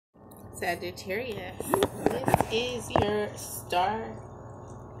Sagittarius, this is your star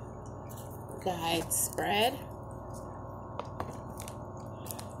guide spread.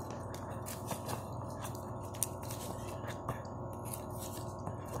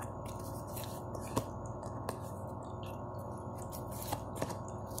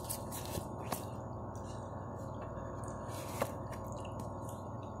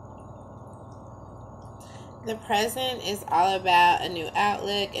 The present is all about a new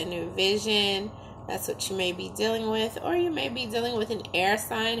outlook, a new vision. That's what you may be dealing with, or you may be dealing with an air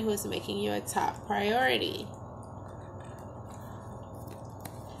sign who is making you a top priority.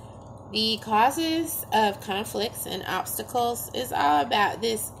 The causes of conflicts and obstacles is all about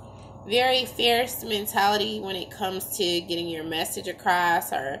this very fierce mentality when it comes to getting your message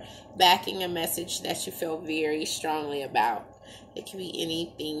across or backing a message that you feel very strongly about. It can be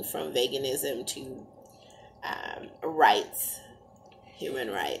anything from veganism to rights, human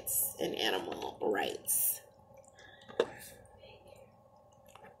rights, and animal rights.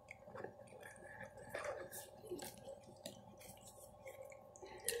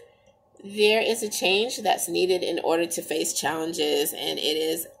 There is a change that's needed in order to face challenges, and it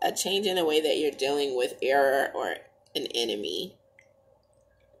is a change in the way that you're dealing with error or an enemy.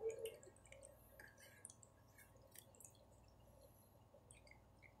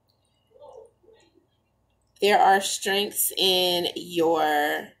 There are strengths in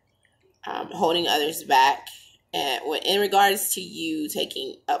your holding others back and in regards to you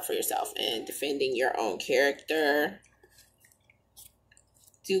taking up for yourself and defending your own character.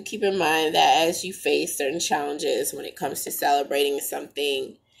 Do keep in mind that as you face certain challenges when it comes to celebrating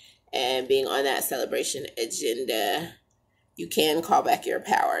something and being on that celebration agenda, you can call back your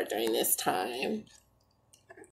power during this time.